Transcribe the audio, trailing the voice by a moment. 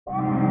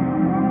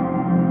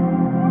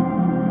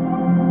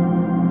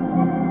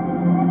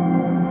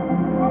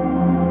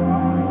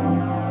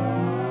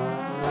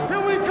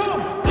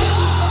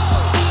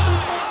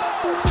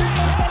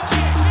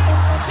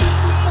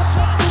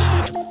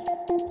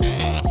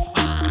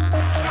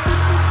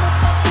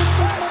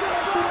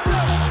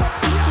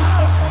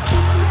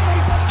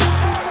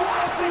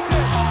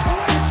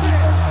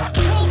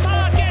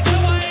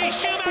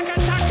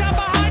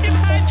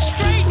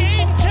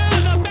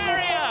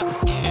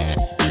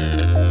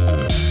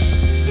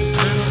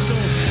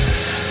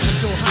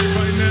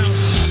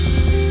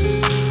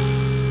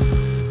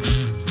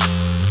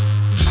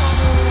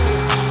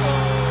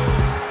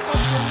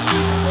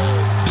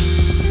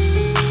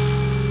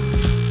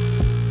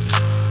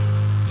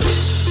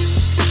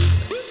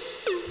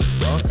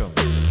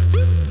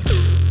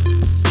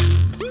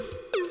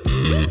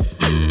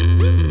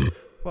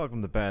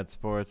Welcome to Bad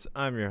Sports.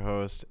 I'm your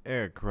host,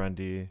 Eric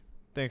Grundy.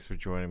 Thanks for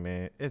joining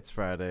me. It's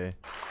Friday.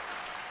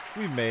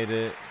 We made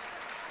it.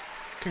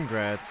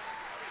 Congrats.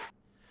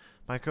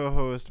 My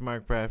co-host,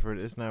 Mark Bradford,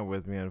 is not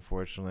with me,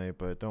 unfortunately,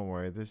 but don't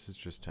worry, this is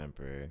just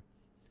temporary.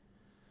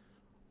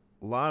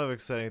 A lot of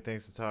exciting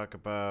things to talk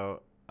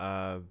about.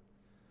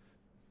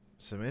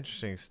 Some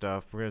interesting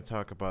stuff. We're going to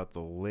talk about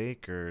the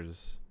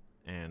Lakers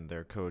and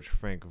their coach,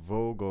 Frank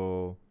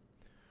Vogul.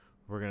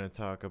 We're going to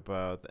talk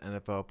about the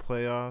NFL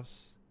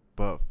playoffs.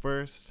 But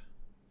first,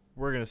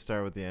 we're going to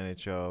start with the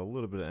NHL, a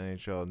little bit of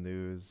NHL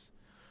news.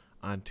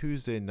 On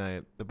Tuesday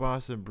night, the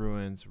Boston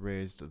Bruins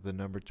raised the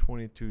number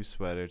 22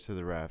 sweater to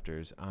the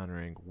rafters,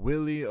 honoring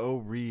Willie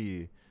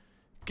O'ree.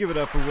 Give it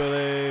up for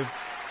Willie.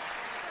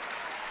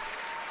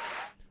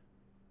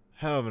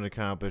 Hell of an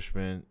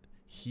accomplishment.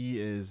 He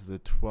is the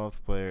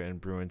 12th player in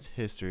Bruins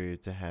history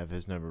to have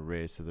his number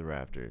raised to the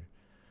rafter.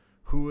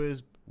 Who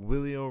is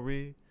Willie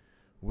O'ree?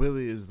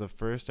 Willie is the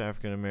first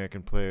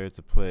African-American player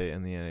to play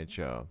in the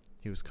NHL.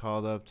 He was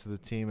called up to the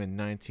team in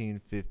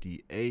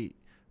 1958,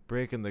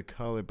 breaking the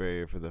color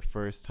barrier for the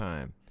first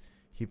time.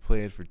 He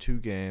played for 2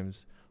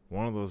 games,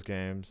 one of those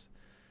games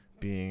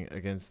being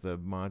against the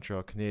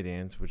Montreal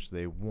Canadiens, which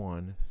they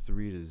won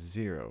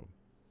 3-0.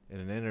 In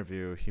an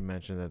interview, he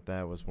mentioned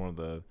that was one of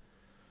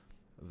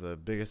the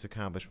biggest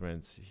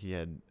accomplishments he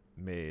had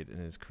made in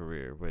his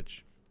career,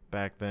 which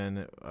back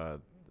then,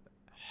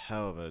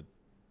 hell of a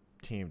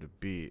team to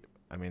beat.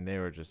 I mean, they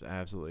were just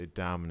absolutely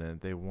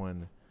dominant. They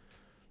won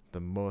the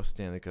most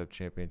Stanley Cup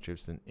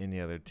championships than any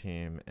other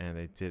team, and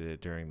they did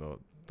it during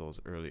those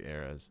early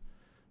eras.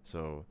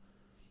 So,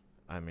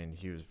 I mean,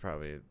 he was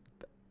probably,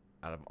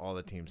 out of all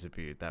the teams to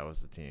beat, that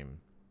was the team,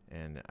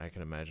 and I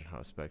can imagine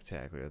how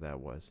spectacular that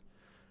was.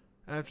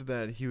 After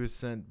that, he was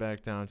sent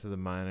back down to the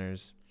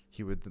minors.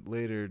 He would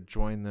later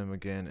join them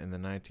again in the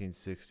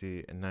 1960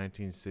 and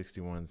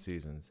 1961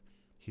 seasons.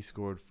 He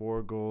scored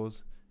 4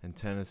 goals and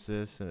 10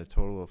 assists in a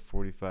total of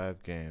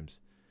 45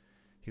 games.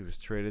 He was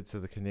traded to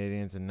the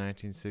Canadiens in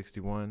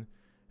 1961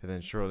 and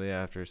then shortly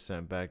after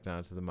sent back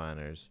down to the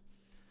minors.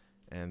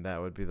 And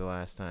that would be the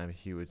last time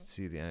he would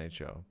see the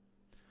NHL.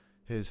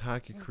 His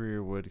hockey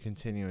career would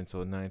continue until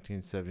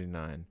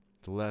 1979.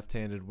 The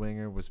left-handed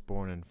winger was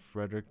born in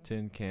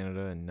Fredericton,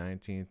 Canada in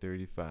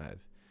 1935.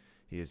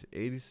 He is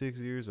 86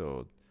 years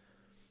old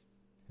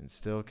and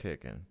still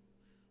kicking.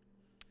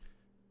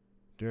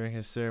 During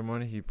his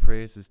ceremony, he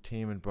praised his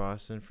team in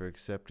Boston for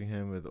accepting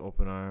him with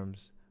open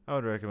arms. I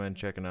would recommend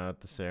checking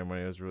out the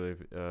ceremony. It was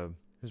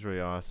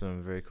really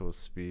awesome. Very cool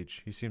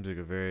speech. He seems like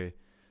a very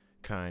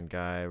kind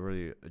guy,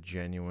 really a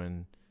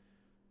genuine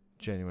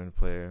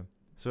player.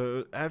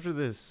 So after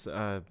this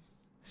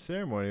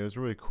ceremony, it was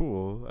really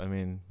cool. I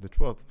mean, the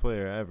 12th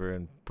player ever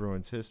in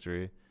Bruins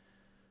history.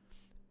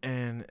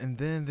 And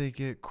then they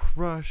get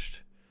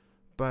crushed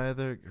by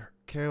the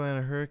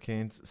Carolina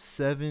Hurricanes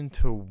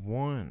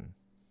 7-1.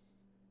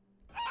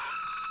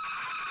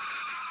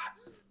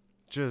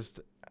 Just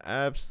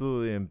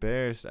absolutely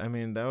embarrassed. I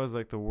mean, that was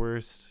like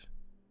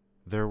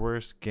their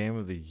worst game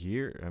of the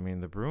year. I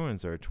mean, the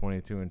Bruins are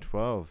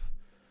 22-12.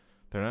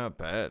 They're not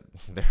bad.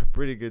 They're a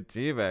pretty good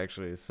team,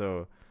 actually.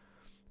 So,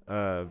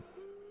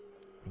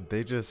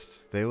 they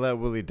let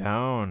Willie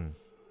down.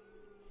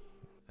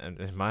 And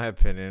in my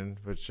opinion,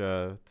 which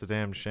it's a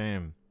damn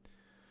shame.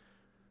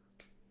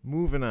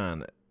 Moving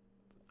on,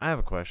 I have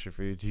a question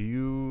for you. Do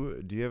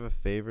you have a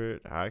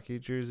favorite hockey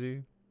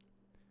jersey?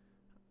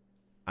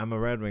 I'm a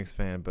Red Wings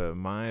fan, but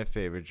my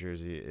favorite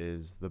jersey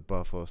is the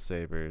Buffalo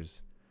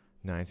Sabres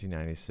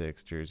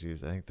 1996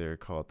 jerseys. I think they're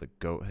called the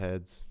Goat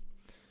Heads.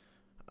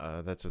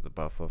 That's what the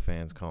Buffalo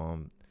fans call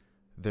them.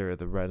 They're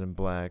the red and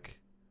black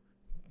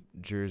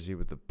jersey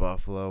with the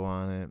buffalo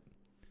on it.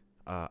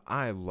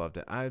 I loved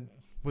it. I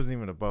wasn't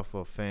even a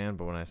Buffalo fan,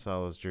 but when I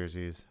saw those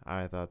jerseys,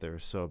 I thought they were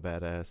so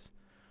badass.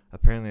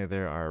 Apparently,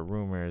 there are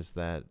rumors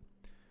that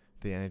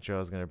the NHL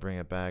is going to bring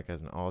it back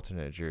as an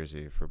alternate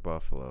jersey for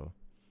Buffalo.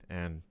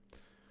 And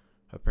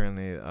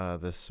apparently,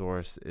 the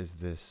source is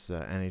this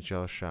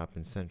NHL shop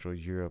in Central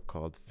Europe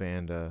called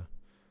Fanda,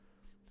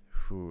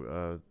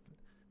 who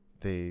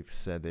they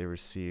said they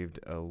received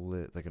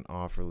an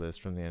offer list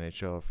from the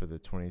NHL for the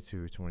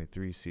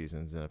 22-23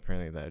 seasons, and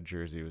apparently that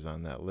jersey was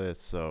on that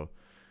list. So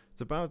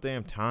it's about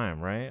damn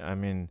time, right? I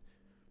mean,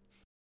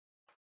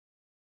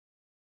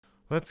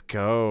 let's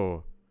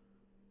go.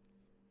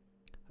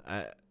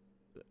 I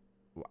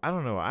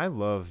don't know. I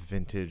love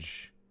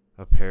vintage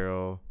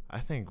apparel. I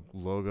think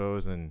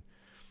logos and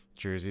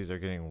jerseys are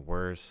getting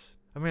worse.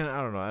 I mean,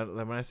 I don't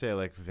know. When I say I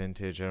like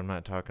vintage, I'm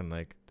not talking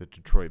like the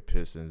Detroit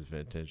Pistons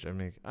vintage. I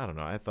mean, I don't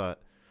know.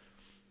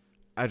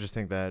 I just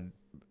think that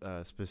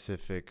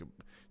specific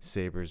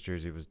Sabres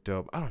jersey was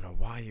dope. I don't know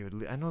why you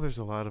would. I know there's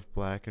a lot of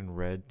black and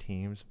red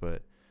teams,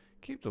 but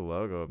keep the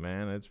logo,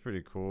 man. It's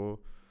pretty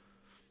cool.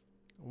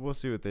 We'll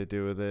see what they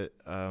do with it.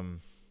 I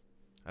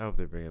hope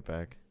they bring it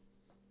back.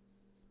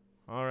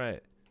 All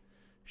right.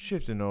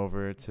 Shifting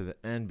over to the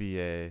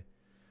NBA.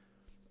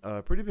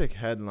 A pretty big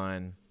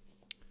headline.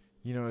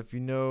 You know, if you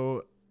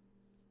know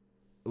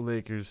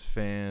Lakers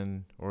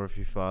fan, or if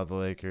you follow the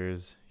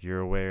Lakers, you're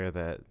aware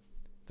that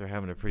they're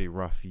having a pretty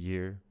rough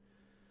year.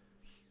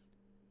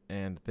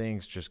 And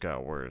things just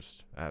got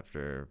worse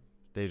after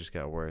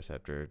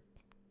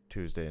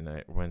Wednesday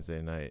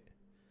night.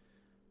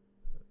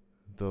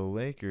 The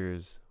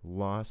Lakers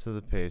lost to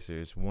the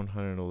Pacers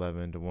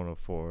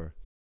 111-104.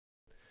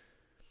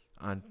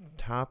 On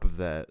top of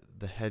that,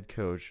 the head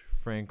coach,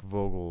 Frank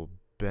Vogul,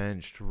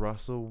 benched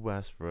Russell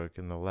Westbrook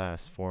in the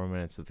last 4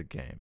 minutes of the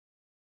game.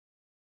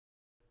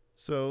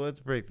 So let's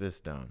break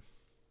this down.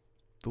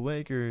 The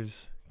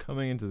Lakers,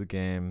 coming into the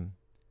game,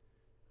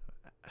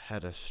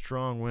 had a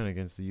strong win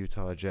against the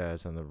Utah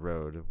Jazz on the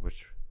road,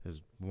 which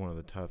is one of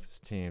the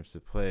toughest teams to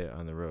play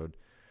on the road.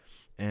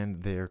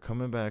 And they are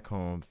coming back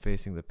home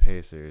facing the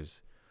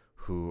Pacers,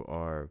 who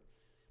are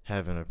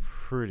having a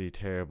pretty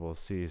terrible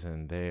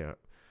season. They're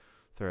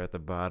at the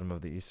bottom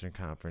of the Eastern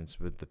Conference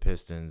with the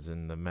Pistons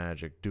and the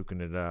Magic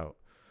duking it out.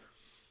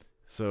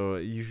 So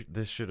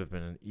this should have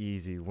been an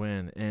easy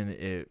win, and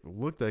it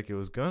looked like it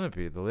was going to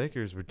be. The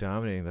Lakers were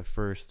dominating the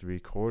first 3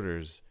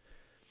 quarters,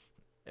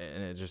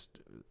 and it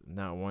just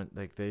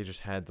they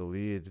just had the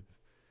lead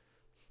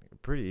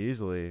pretty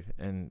easily.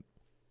 And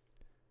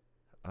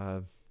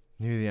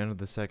near the end of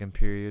the second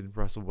period,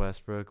 Russell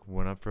Westbrook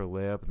went up for a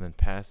layup and then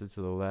passed it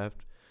to the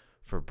left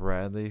for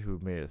Bradley, who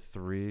made a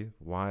 3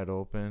 wide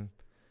open.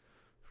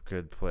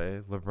 Good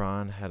play.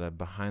 LeBron had a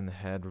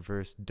behind-the-head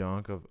reverse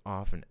dunk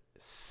off an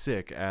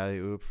sick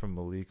alley-oop from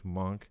Malik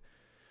Monk.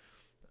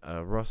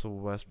 Russell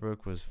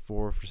Westbrook was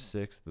 4 for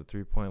 6 at the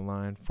three-point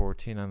line,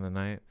 14 on the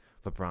night.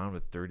 LeBron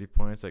with 30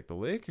 points. Like, the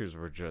Lakers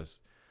were just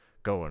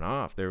going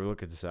off. They were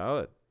looking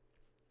solid.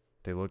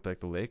 They looked like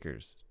the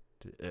Lakers.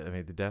 I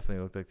mean, they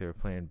definitely looked like they were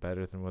playing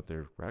better than what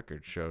their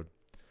record showed.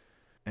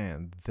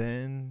 And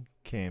then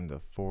came the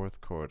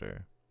fourth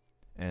quarter.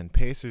 And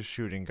Pacers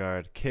shooting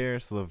guard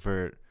Caris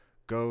Levert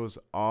goes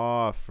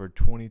off for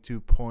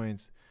 22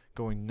 points,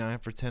 going 9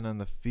 for 10 on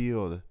the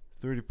field,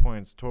 30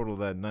 points total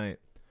that night.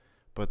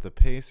 But the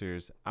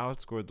Pacers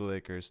outscored the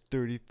Lakers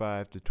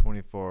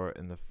 35-24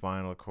 in the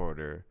final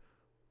quarter.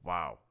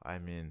 Wow. I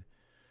mean,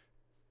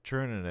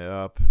 turning it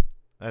up.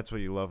 That's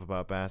what you love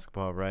about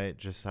basketball, right?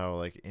 Just how,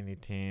 like, any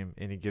team,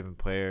 any given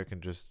player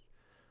can just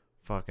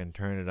fucking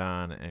turn it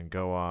on and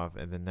go off.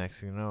 And the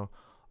next thing you know,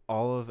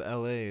 all of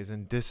LA is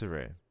in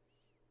disarray.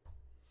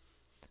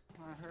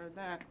 I heard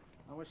that.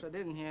 I wish I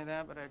didn't hear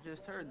that, but I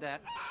just heard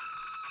that.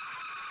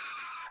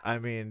 I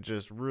mean,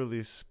 just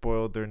really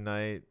spoiled their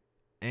night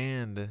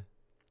and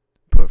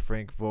put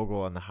Frank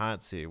Vogul on the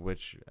hot seat,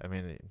 which, I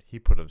mean, he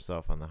put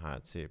himself on the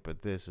hot seat,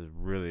 but this is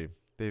really,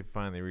 they've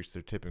finally reached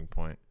their tipping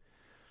point.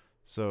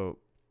 So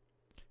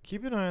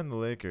keep an eye on the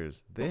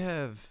Lakers. They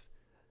have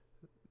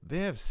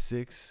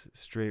 6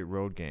 straight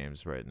road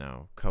games right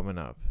now coming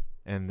up,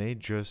 and they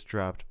just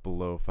dropped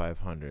below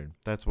 500.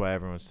 That's why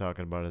everyone's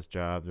talking about his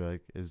job. They're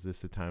like, is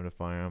this the time to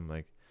fire him?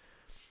 Like,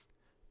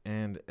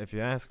 and if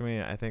you ask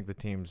me, I think the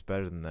team's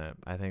better than that.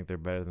 I think they're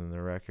better than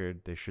their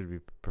record. They should be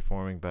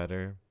performing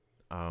better.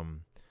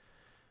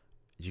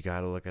 You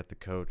got to look at the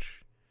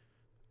coach.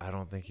 I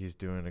don't think he's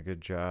doing a good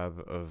job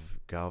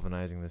of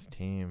galvanizing this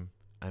team.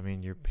 I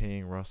mean, you're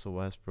paying Russell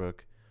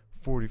Westbrook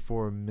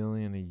 $44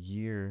 million a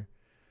year,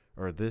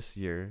 or this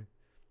year,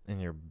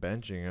 and you're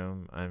benching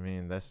him. I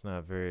mean, that's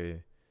not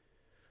very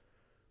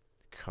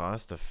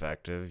cost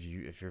effective.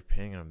 If you're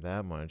paying him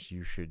that much,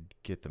 you should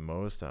get the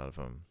most out of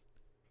him.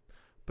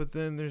 But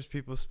then there's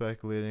people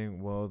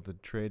speculating, well, the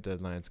trade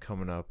deadline's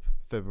coming up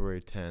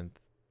February 10th.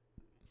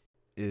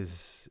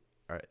 Is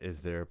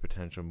there a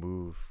potential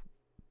move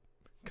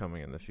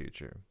coming in the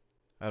future?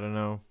 I don't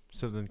know.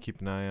 Something to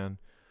keep an eye on.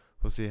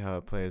 We'll see how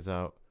it plays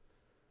out.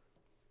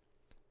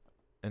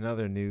 In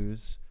other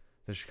news,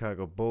 the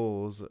Chicago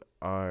Bulls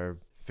are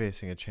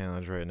facing a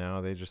challenge right now.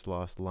 They just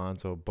lost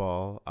Lonzo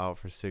Ball, out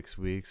for 6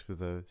 weeks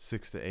with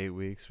 6 to 8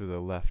 weeks with a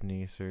left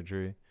knee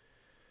surgery.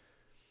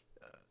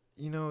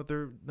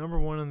 They're number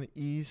 1 in the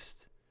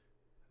East.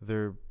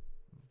 They're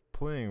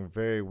playing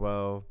very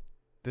well.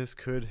 This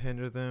could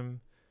hinder them,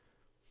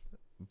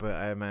 but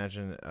I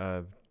imagine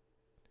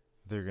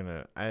they'll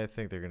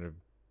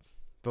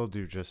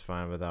do just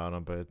fine without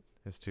him, but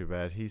it's too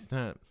bad. He's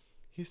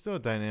still a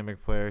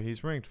dynamic player.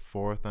 He's ranked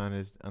 4th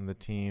on the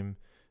team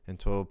in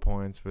total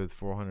points with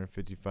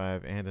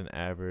 455 and an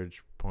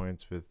average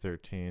points with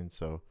 13.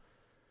 So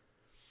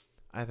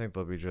I think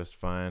they'll be just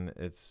fine.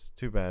 It's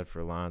too bad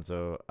for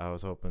Lonzo. I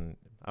was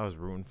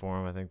rooting for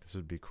him. I think this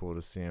would be cool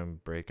to see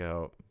him break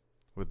out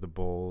with the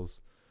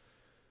Bulls.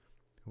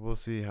 We'll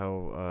see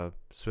how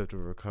swift of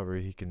a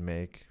recovery he can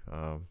make.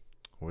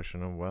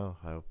 Wishing him well.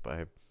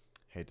 I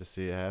hate to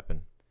see it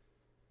happen.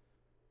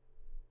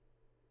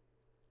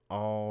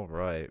 All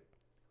right,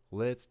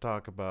 let's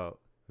talk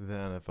about the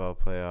NFL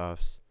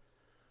playoffs.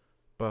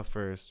 But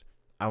first,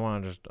 I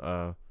want to just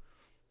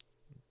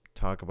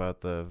talk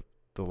about the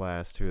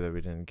last 2 that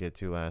we didn't get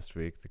to last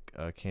week, the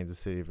Kansas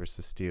City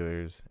versus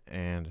Steelers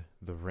and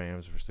the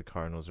Rams versus the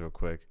Cardinals real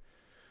quick.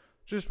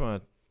 Just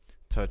want to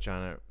touch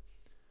on it.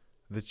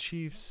 The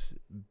Chiefs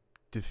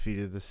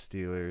defeated the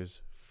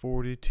Steelers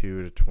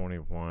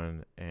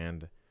 42-21,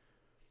 and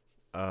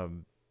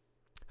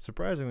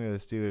surprisingly, the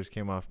Steelers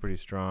came off pretty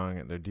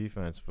strong. Their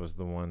defense was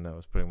the one that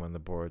was putting them on the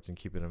boards and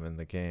keeping them in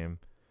the game,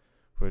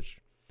 which,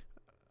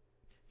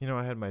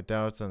 I had my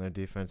doubts on their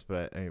defense,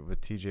 but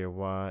with T.J.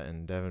 Watt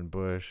and Devin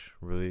Bush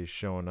really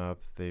showing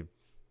up,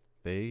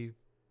 they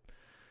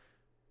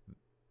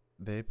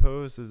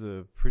posed as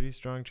a pretty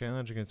strong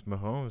challenge against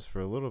Mahomes for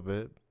a little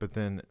bit, but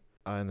then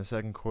in the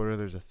second quarter,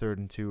 there's a 3rd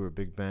and 2 where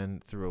Big Ben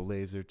threw a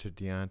laser to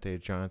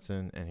Deontay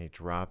Johnson, and he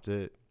dropped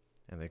it,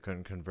 and they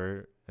couldn't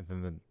convert. And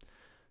then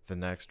the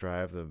next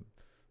drive,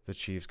 the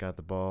Chiefs got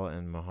the ball,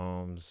 and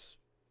Mahomes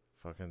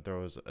fucking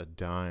throws a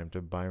dime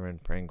to Byron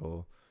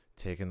Pringle,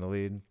 taking the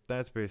lead.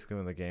 That's basically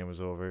when the game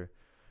was over.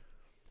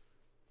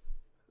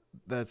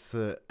 That's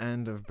the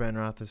end of Ben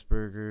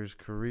Roethlisberger's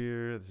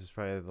career. This is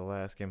probably the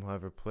last game he'll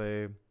ever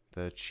play.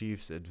 The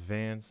Chiefs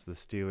advance. The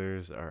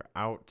Steelers are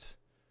out.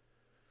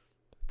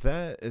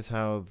 That is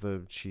how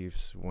the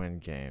Chiefs win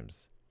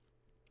games.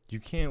 You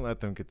can't let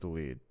them get the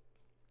lead.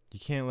 You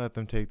can't let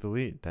them take the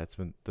lead. That's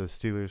when the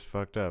Steelers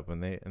fucked up.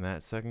 When they, in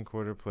that second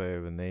quarter play,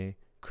 when they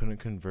couldn't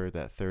convert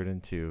that 3rd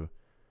and 2,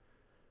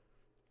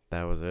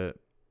 that was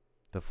it.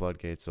 The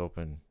floodgates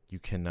open. You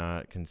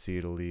cannot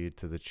concede a lead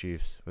to the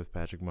Chiefs with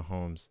Patrick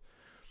Mahomes.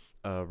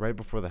 Right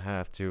before the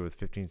half, too, with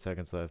 15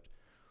 seconds left,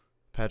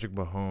 Patrick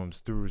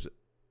Mahomes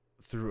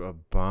threw a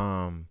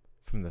bomb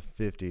from the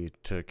 50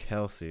 to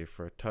Kelsey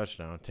for a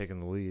touchdown, taking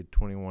the lead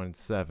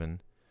 21-7.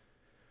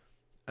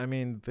 I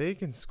mean, they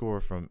can score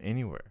from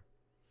anywhere.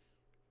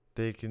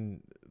 They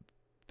can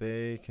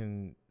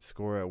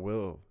score at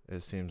will,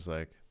 it seems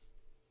like.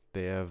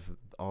 They have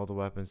all the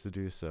weapons to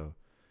do so.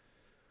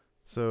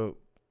 So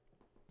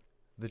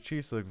the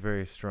Chiefs look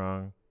very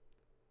strong.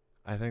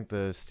 I think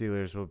the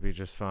Steelers will be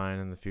just fine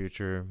in the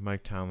future.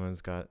 Mike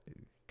Tomlin's got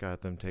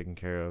them taken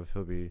care of.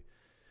 He'll be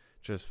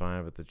just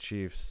fine. But the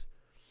Chiefs,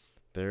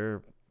 I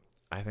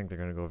think they're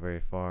going to go very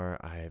far.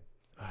 I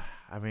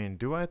mean,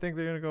 do I think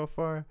they're going to go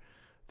far?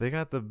 They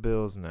got the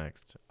Bills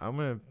next. I'll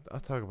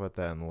talk about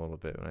that in a little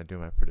bit when I do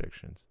my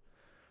predictions.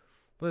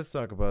 Let's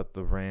talk about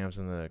the Rams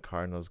and the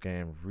Cardinals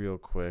game real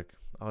quick.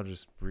 I'll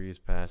just breeze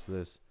past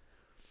this.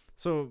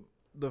 So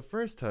the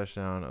first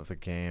touchdown of the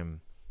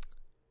game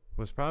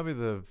was probably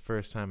the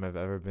first time I've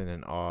ever been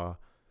in awe,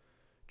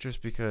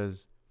 just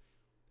because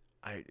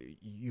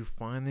you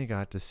finally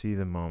got to see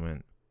the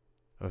moment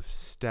of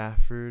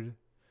Stafford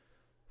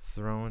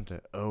thrown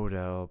to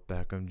Odell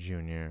Beckham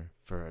Jr.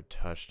 for a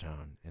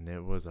touchdown, and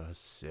it was a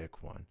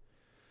sick one.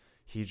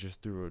 He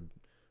just threw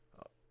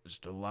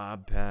a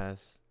lob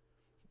pass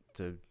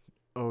to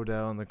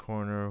Odell in the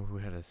corner, who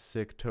had a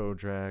sick toe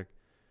drag.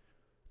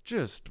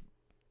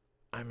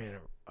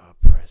 A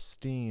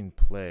pristine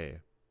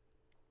play.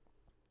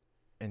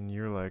 And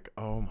you're like,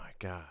 oh my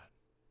God.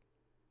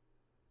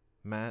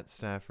 Matt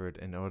Stafford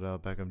and Odell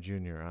Beckham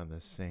Jr. are on the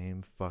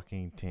same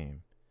fucking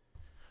team.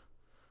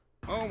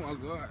 Oh my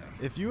God.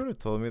 If you would have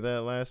told me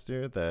that last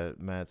year, that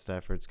Matt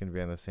Stafford's going to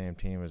be on the same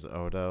team as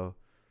Odell,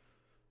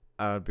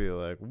 I would be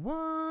like,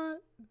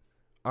 what?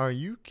 Are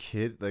you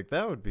kidding? Like,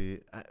 that would be...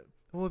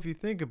 Well, if you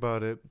think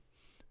about it,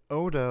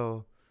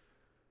 Odell,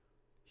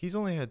 he's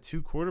only had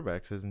 2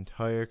 quarterbacks his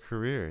entire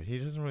career. He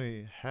doesn't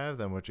really have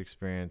that much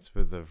experience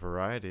with a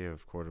variety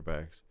of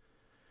quarterbacks.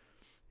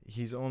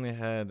 He's only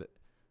had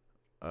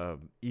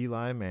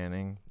Eli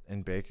Manning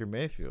and Baker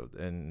Mayfield,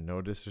 and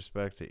no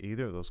disrespect to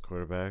either of those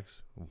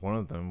quarterbacks. One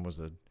of them was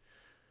a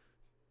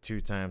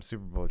 2-time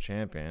Super Bowl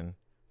champion,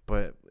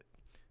 but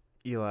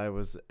Eli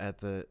was at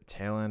the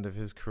tail end of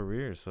his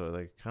career, so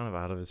like kind of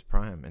out of his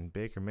prime. And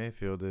Baker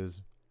Mayfield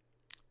is,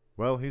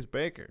 well, he's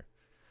Baker.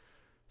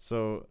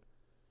 So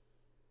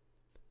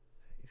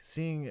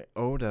seeing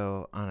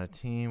Odell on a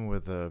team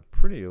with a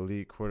pretty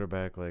elite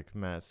quarterback like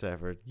Matt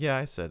Stafford, yeah,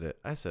 I said it.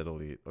 I said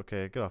elite.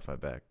 Okay, get off my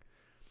back.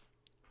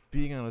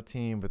 Being on a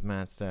team with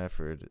Matt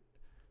Stafford,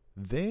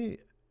 they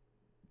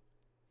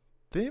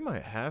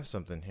might have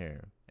something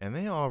here. And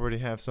they already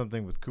have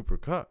something with Cooper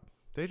Kupp.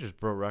 They just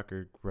broke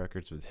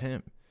records with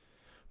him.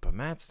 But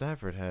Matt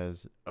Stafford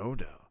has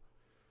Odell.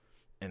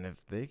 And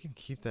if they can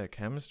keep that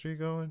chemistry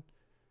going,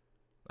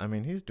 I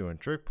mean, he's doing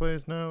trick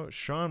plays now.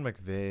 Sean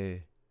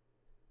McVay,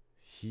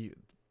 he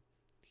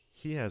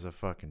has a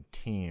fucking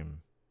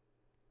team.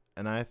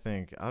 And I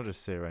think, I'll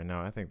just say right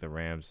now, I think the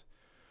Rams,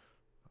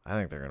 I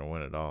think they're going to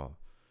win it all.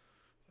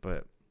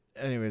 But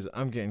anyways,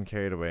 I'm getting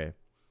carried away.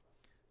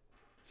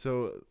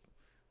 So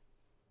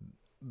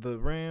the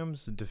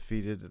Rams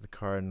defeated the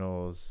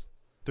Cardinals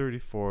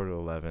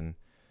 34-11,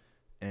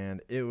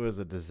 and it was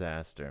a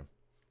disaster.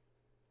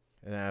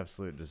 An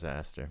absolute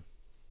disaster.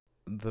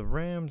 The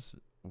Rams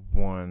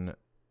won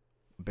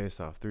based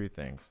off 3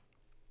 things.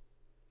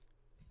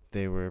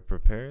 They were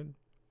prepared,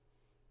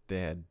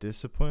 they had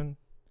discipline,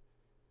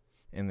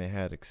 and they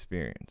had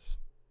experience.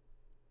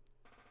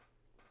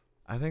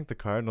 I think the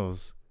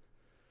Cardinals,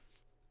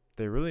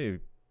 they really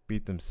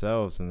beat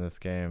themselves in this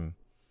game.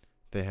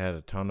 They had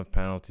a ton of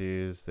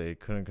penalties. They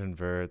couldn't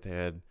convert. They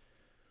had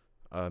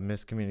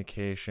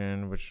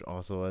miscommunication, which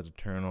also led to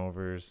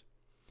turnovers.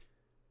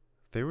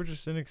 they were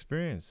just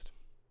inexperienced.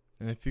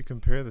 And if you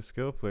compare the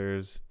skill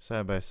players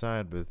side by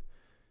side with,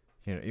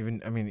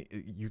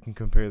 you can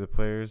compare the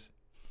players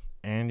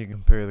and you can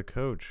compare the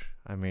coach.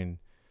 I mean,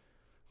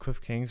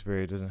 Cliff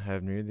Kingsbury doesn't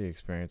have near the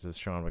experience as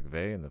Sean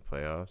McVay in the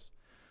playoffs,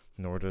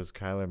 nor does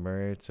Kyler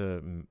Murray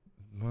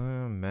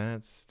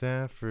Matt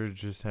Stafford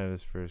just had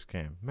his first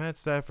game. Matt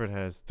Stafford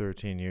has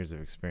 13 years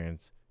of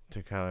experience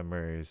to Kyler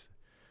Murray's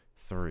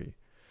 3.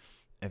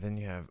 And then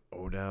you have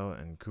Odell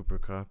and Cooper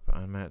Kupp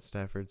on Matt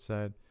Stafford's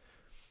side.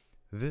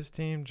 This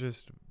team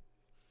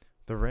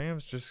the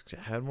Rams just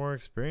had more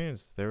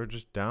experience. They were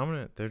just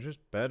dominant. They're just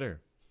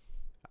better.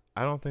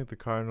 I don't think the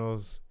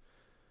Cardinals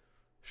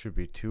should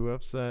be too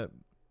upset.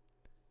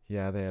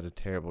 Yeah, they had a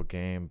terrible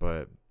game,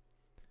 but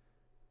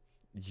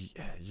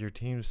your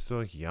team's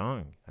still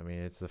young. I mean,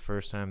 it's the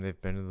first time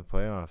they've been to the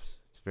playoffs.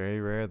 It's very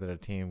rare that a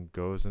team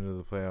goes into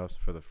the playoffs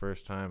for the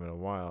first time in a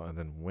while and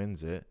then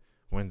wins it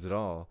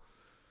all.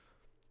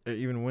 It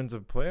even wins a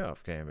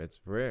playoff game. It's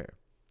rare.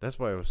 That's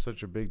why it was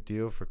such a big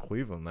deal for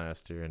Cleveland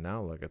last year, and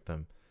now look at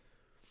them.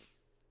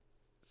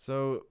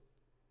 So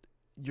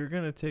you're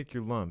going to take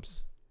your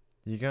lumps.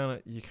 You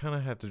kind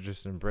of have to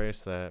just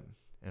embrace that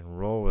and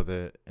roll with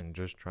it and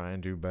just try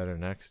and do better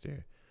next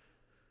year.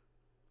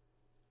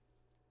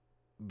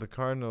 The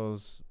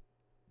Cardinals,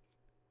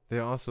 they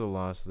also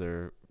lost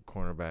their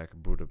cornerback,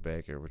 Budda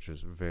Baker, which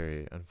is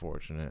very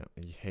unfortunate.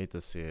 You hate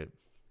to see it.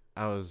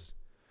 I was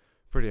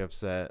pretty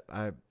upset.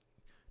 I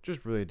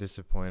just really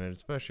disappointed,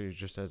 especially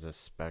just as a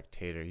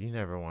spectator. You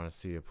never want to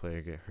see a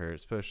player get hurt,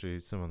 especially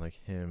someone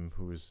like him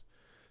who's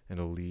an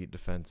elite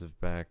defensive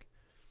back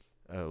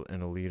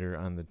and a leader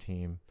on the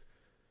team.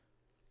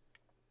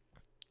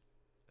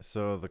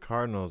 So the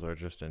Cardinals are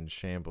just in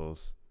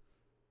shambles.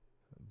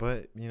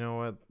 But you know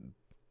what?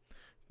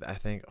 I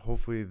think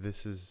hopefully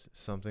this is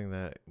something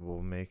that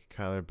will make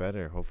Kyler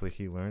better. Hopefully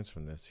he learns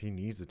from this. He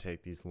needs to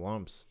take these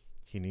lumps.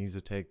 He needs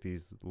to take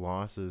these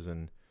losses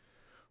and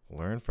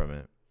learn from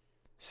it.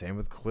 Same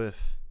with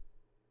Cliff.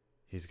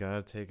 He's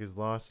got to take his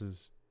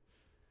losses.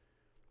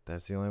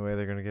 That's the only way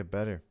they're going to get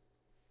better.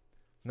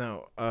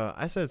 Now,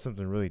 I said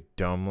something really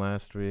dumb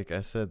last week.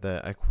 I said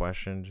that I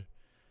questioned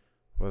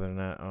whether or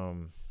not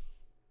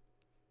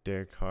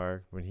Derek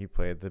Carr, when he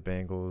played the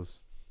Bengals,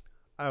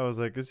 I was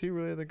like, is he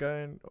really the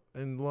guy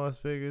in Las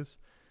Vegas?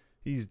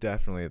 He's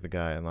definitely the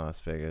guy in Las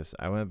Vegas.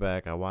 I went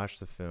back, I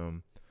watched the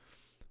film.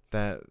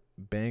 That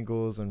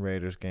Bengals and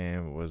Raiders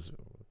game was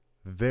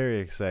very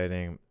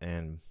exciting,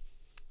 and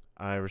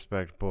I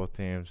respect both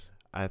teams.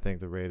 I think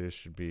the Raiders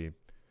should be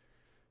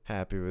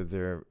happy with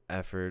their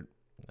effort.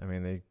 I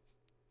mean,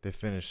 they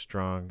finished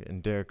strong,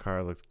 and Derek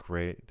Carr looked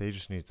great. They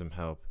just need some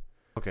help.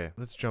 Okay,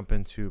 let's jump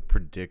into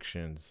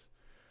predictions.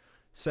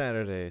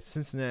 Saturday,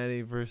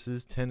 Cincinnati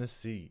versus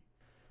Tennessee.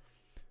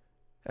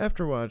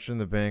 After watching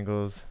the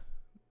Bengals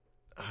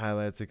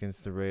highlights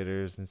against the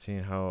Raiders and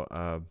seeing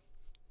how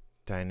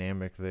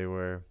dynamic they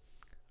were,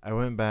 I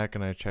went back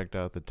and I checked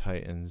out the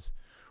Titans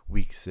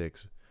week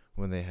 6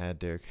 when they had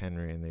Derrick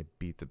Henry and they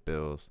beat the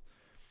Bills,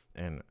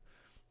 and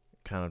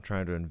kind of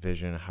trying to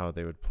envision how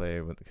they would play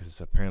because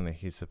apparently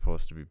he's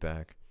supposed to be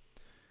back,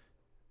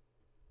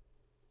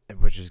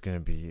 which is going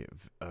to be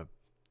a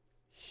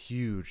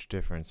huge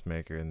difference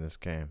maker in this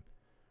game.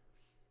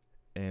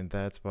 And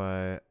that's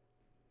why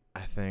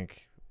I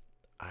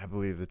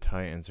believe the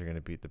Titans are going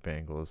to beat the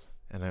Bengals.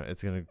 And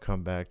it's going to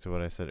come back to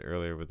what I said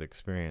earlier with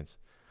experience.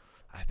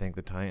 I think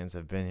the Titans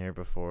have been here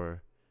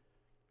before.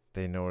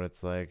 They know what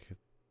it's like.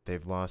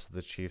 They've lost to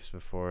the Chiefs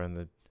before in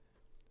the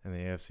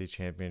AFC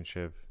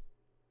Championship.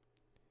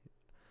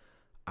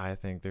 I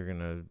think they're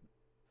gonna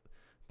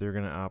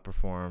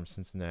outperform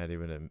Cincinnati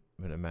when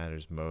it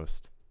matters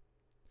most.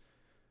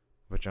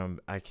 Which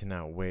I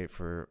cannot wait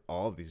for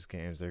all of these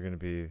games. They're gonna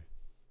be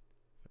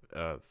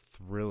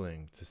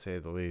thrilling to say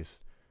the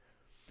least.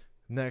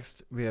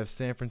 Next, we have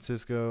San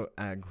Francisco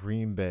at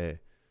Green Bay.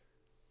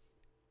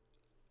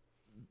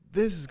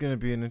 This is gonna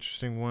be an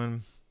interesting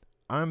one.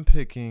 I'm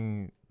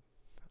picking.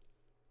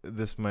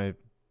 This might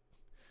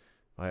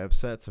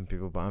upset some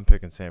people, but I'm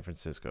picking San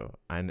Francisco.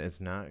 And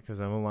it's not because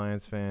I'm a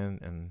Lions fan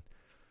and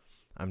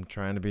I'm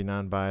trying to be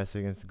non-biased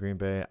against the Green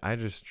Bay. I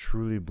just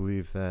truly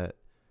believe that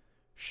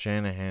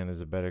Shanahan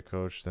is a better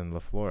coach than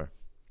LaFleur.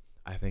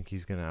 I think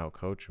he's going to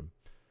outcoach him.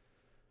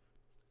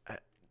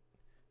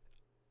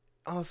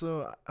 I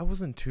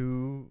wasn't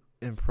too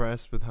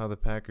impressed with how the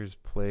Packers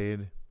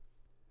played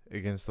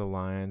against the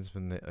Lions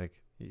when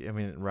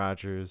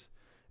Rodgers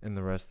and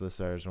the rest of the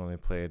starters only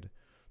played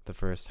the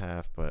first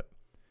half, but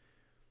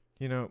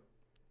I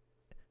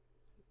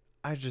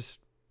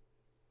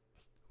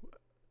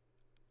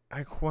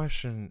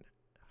question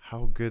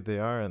how good they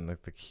are in the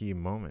key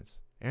moments.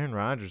 Aaron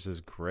Rodgers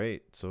is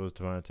great, so is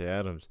Devontae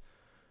Adams,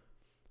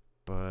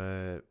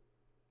 but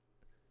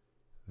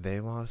they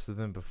lost to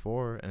them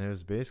before, and it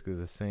was basically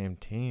the same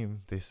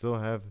team. They still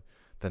have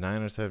the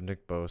Niners have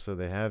Nick Bosa,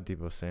 they have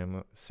Deebo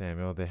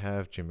Samuel, they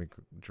have Jimmy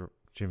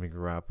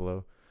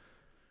Garoppolo.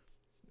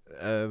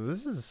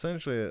 This is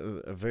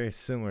essentially a very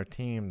similar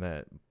team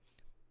that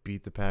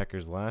beat the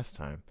Packers last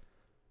time.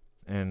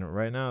 And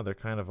right now they're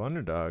kind of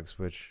underdogs,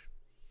 which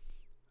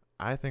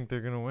I think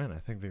they're going to win. I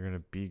think they're going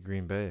to beat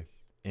Green Bay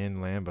in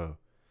Lambeau.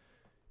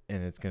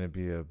 And it's going to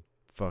be a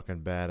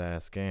fucking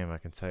badass game, I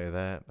can tell you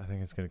that. I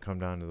think it's going to come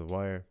down to the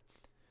wire.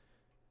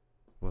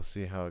 We'll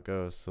see how it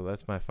goes. So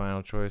that's my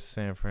final choice,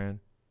 San Fran.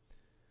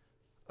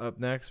 Up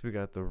next, we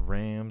got the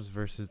Rams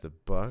versus the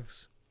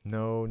Bucks.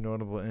 No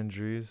notable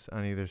injuries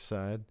on either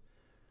side.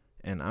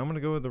 And I'm going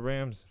to go with the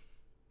Rams.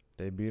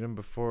 They beat them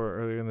before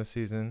earlier in the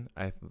season.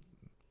 I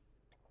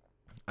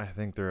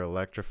think they're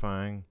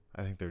electrifying.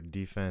 I think their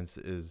defense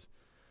is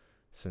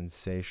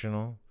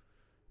sensational.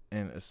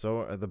 And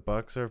so the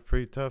Bucks are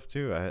pretty tough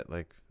too.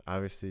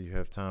 Obviously you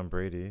have Tom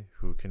Brady,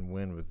 who can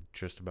win with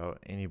just about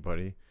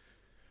anybody.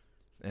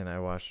 And I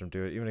watched him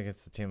do it even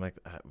against the team like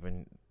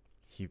when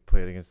he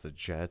played against the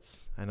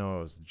Jets. I know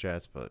it was the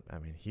Jets, but I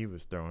mean he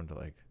was throwing to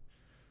like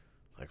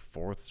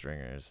fourth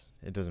stringers.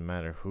 It doesn't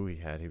matter who he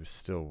had, he was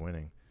still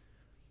winning.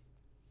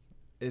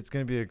 It's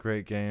going to be a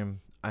great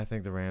game. I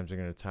think the Rams are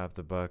going to top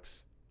the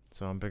Bucks.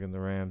 So I'm picking the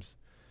Rams.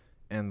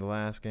 And the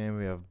last game,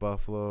 we have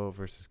Buffalo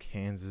versus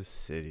Kansas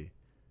City.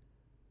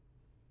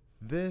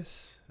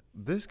 This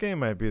game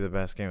might be the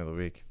best game of the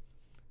week.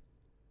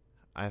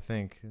 I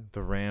think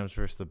the Rams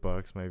versus the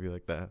Bucks might be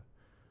like that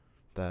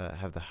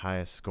have the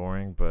highest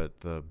scoring,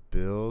 but the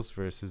Bills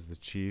versus the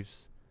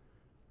Chiefs,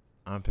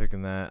 I'm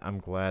picking that. I'm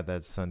glad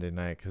that's Sunday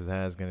night because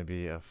that is going to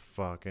be a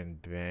fucking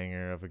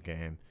banger of a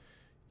game.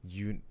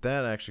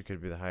 That actually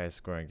could be the highest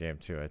scoring game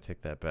too. I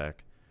take that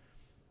back.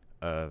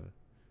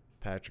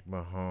 Patrick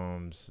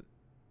Mahomes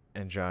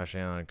and Josh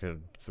Allen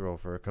could throw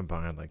for a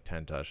combined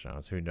 10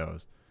 touchdowns. Who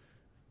knows?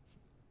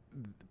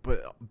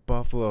 But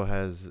Buffalo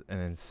has an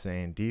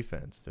insane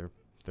defense.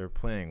 They're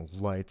playing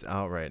lights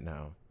out right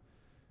now,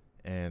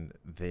 and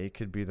they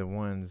could be the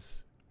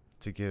ones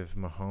to give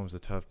Mahomes a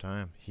tough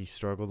time. He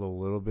struggled a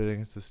little bit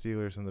against the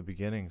Steelers in the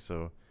beginning,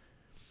 so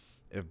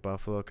if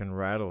Buffalo can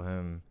rattle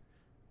him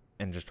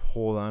and just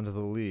hold on to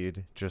the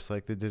lead, just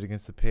like they did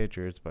against the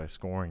Patriots by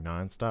scoring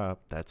nonstop,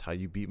 that's how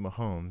you beat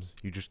Mahomes.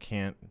 You just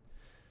can't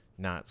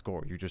not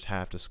score. You just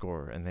have to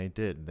score, and they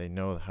did. They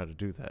know how to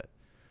do that.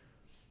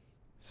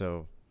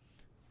 So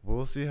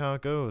we'll see how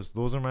it goes.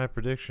 Those are my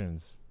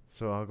predictions.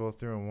 So I'll go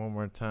through them one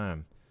more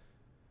time.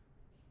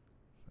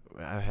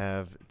 I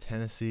have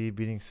Tennessee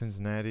beating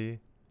Cincinnati,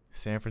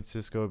 San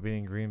Francisco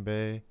beating Green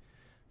Bay,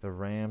 the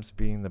Rams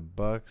beating the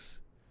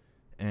Bucks,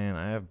 and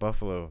I have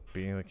Buffalo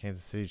beating the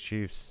Kansas City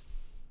Chiefs.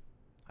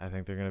 I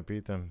think they're going to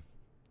beat them.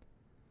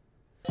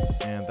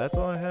 And that's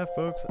all I have,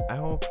 folks. I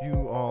hope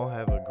you all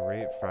have a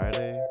great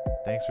Friday.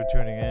 Thanks for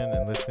tuning in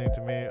and listening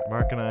to me.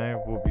 Mark and I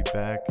will be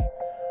back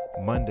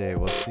Monday.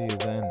 We'll see you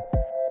then.